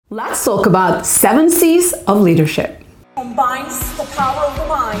Let's talk about 7 C's of leadership. Combines the power of the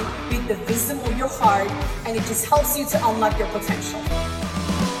mind with the wisdom of your heart, and it just helps you to unlock your potential.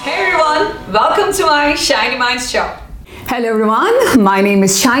 Hey everyone, welcome to my Shiny Minds show. Hello everyone, my name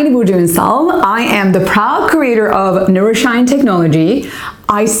is Shiny Burcu Ünsal. I am the proud creator of Neuroshine Technology,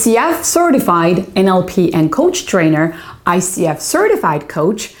 ICF certified NLP and coach trainer, ICF certified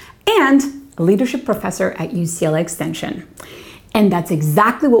coach, and leadership professor at UCLA Extension. And that's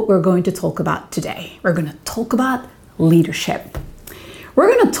exactly what we're going to talk about today. We're going to talk about leadership. We're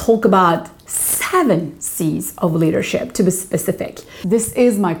going to talk about 7 C's of leadership, to be specific. This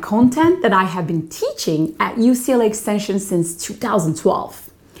is my content that I have been teaching at UCLA Extension since 2012.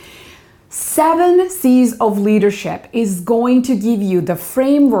 7 C's of leadership is going to give you the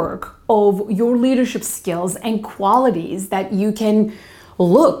framework of your leadership skills and qualities that you can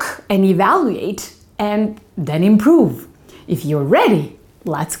look and evaluate and then improve. If you're ready,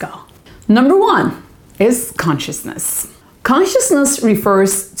 let's go. Number 1 is consciousness. Consciousness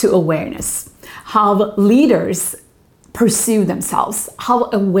refers to awareness, how leaders perceive themselves, how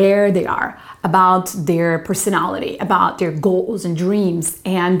aware they are about their personality, about their goals and dreams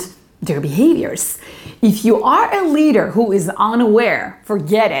and their behaviors. If you are a leader who is unaware,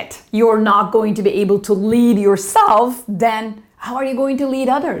 forget it. You're not going to be able to lead yourself, then how are you going to lead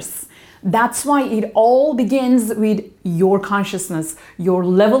others? That's why it all begins with your consciousness, your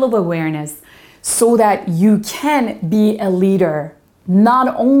level of awareness, so that you can be a leader,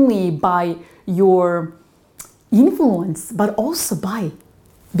 not only by your influence, but also by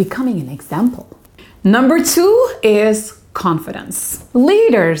becoming an example. Number 2 is confidence.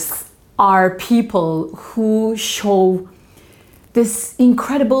 Leaders are people who show this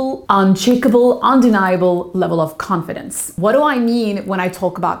incredible, unshakable, undeniable level of confidence. What do I mean when I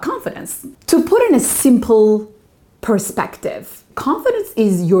talk about confidence? To put in a simple perspective, confidence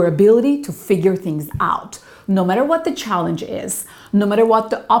is your ability to figure things out. No matter what the challenge is, no matter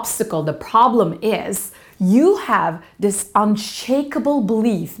what the obstacle, the problem is, you have this unshakable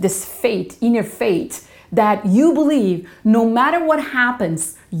belief, this faith, inner faith, that you believe no matter what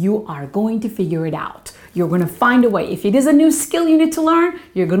happens, you are going to figure it out. You're going to find a way. If it is a new skill you need to learn,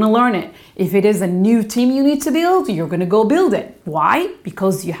 you're going to learn it. If it is a new team you need to build, you're going to go build it. Why?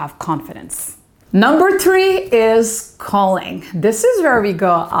 Because you have confidence. Number 3 is calling. This is where we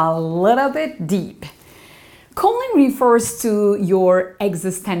go a little bit deep. Calling refers to your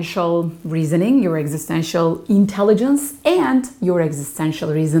existential reasoning, your existential intelligence, and your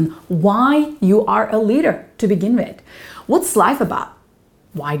existential reason why you are a leader to begin with. What's life about?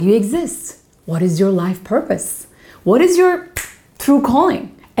 Why do you exist? What is your life purpose? What is your true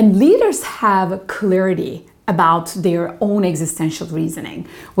calling? And leaders have clarity about their own existential reasoning.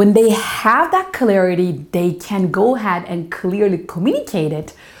 When they have that clarity, they can go ahead and clearly communicate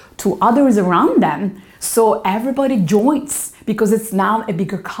it to others around them, so everybody joins, because it's now a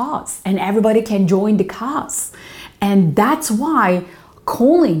bigger cause and everybody can join the cause. And that's why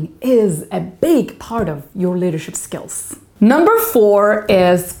calling is a big part of your leadership skills. Number 4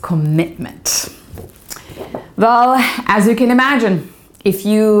 is commitment. Well, as you can imagine, if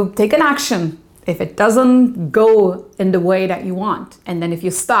you take an action, if it doesn't go in the way that you want, and then if you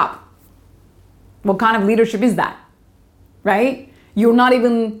stop, what kind of leadership is that? Right? You're not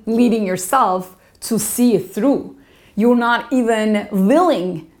even leading yourself to see it through. You're not even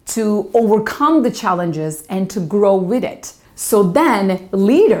willing to overcome the challenges and to grow with it. So then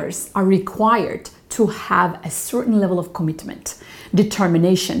leaders are required to have a certain level of commitment,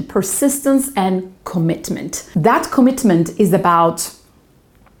 determination, persistence, and commitment. That commitment is about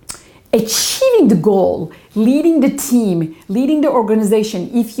achieving the goal, leading the team, leading the organization.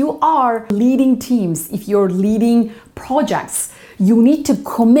 If you are leading teams, if you're leading projects, you need to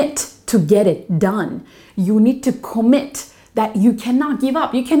commit to get it done. You need to commit that you cannot give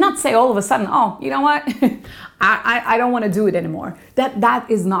up. You cannot say all of a sudden, oh, you know what? I don't want to do it anymore. That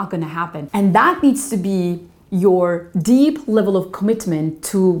is not going to happen. And that needs to be your deep level of commitment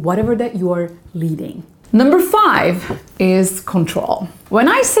to whatever that you are leading. Number 5 is control. When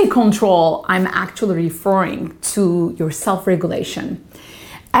I say control, I'm actually referring to your self-regulation.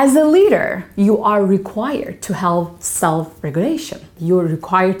 As a leader, you are required to have self-regulation. You're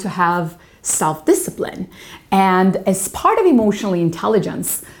required to have self-discipline. And as part of emotional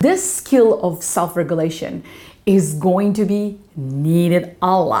intelligence, this skill of self-regulation is going to be needed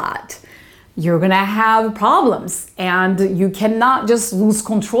a lot. You're gonna have problems and you cannot just lose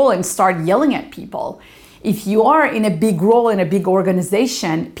control and start yelling at people. If you are in a big role in a big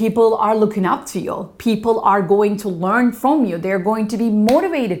organization, people are looking up to you. People are going to learn from you. They're going to be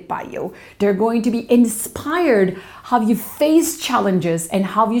motivated by you. They're going to be inspired how you face challenges and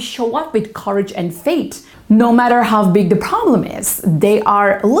how you show up with courage and faith. No matter how big the problem is, they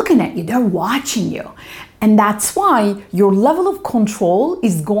are looking at you. They're watching you. And that's why your level of control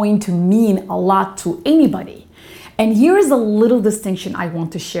is going to mean a lot to anybody. And here is a little distinction I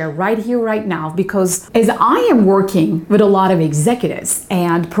want to share right here, right now, because as I am working with a lot of executives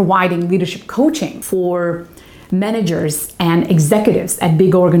and providing leadership coaching for managers and executives at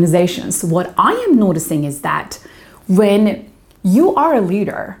big organizations, what I am noticing is that when you are a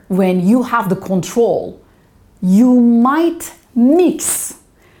leader, when you have the control, you might mix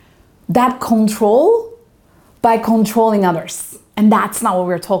that control by controlling others. And that's not what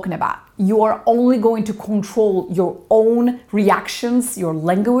we're talking about. You are only going to control your own reactions, your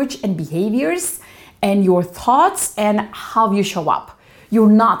language and behaviors, and your thoughts and how you show up.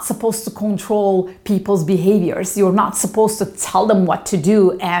 You're not supposed to control people's behaviors. You're not supposed to tell them what to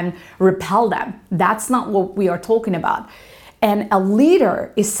do and repel them. That's not what we are talking about. And a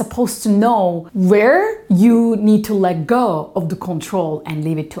leader is supposed to know where you need to let go of the control and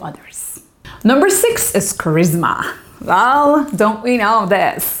leave it to others. Number 6 is charisma. Well, don't we know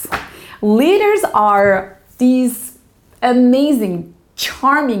this? Leaders are these amazing,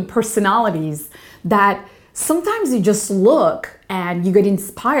 charming personalities that sometimes you just look and you get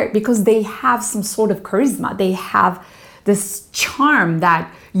inspired because they have some sort of charisma. They have this charm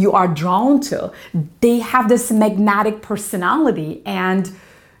that you are drawn to. They have this magnetic personality and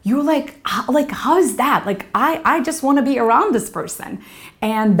you're like, how is that? Like, I just want to be around this person.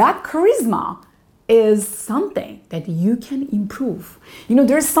 And that charisma is something that you can improve. You know,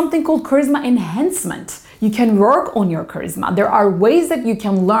 there's something called charisma enhancement. You can work on your charisma. There are ways that you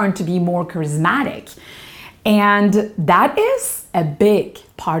can learn to be more charismatic. And that is a big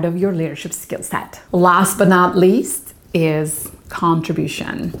part of your leadership skill set. Last but not least is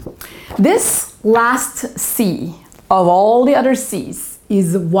contribution. This last C of all the other C's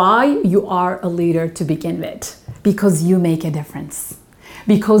is why you are a leader to begin with, because you make a difference.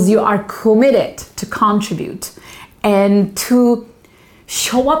 Because you are committed to contribute and to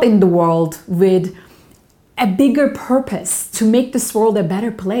show up in the world with a bigger purpose to make this world a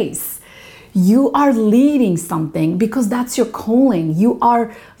better place. You are leading something because that's your calling. You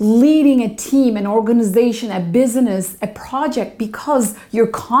are leading a team, an organization, a business, a project because you're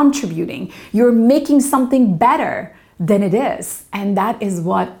contributing. You're making something better than it is. And that is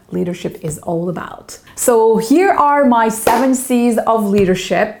what leadership is all about. So here are my 7 C's of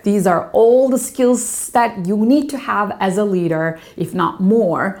leadership. These are all the skills that you need to have as a leader, if not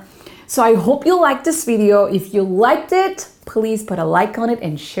more. So I hope you liked this video. If you liked it, please put a like on it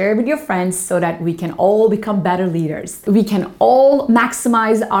and share it with your friends so that we can all become better leaders. We can all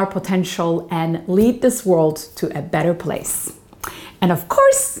maximize our potential and lead this world to a better place. And of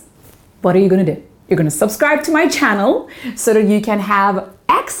course, what are you gonna do? You're gonna subscribe to my channel so that you can have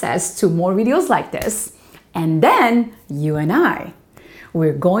access to more videos like this. And then you and I,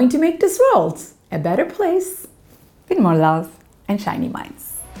 we're going to make this world a better place with more love and shiny minds.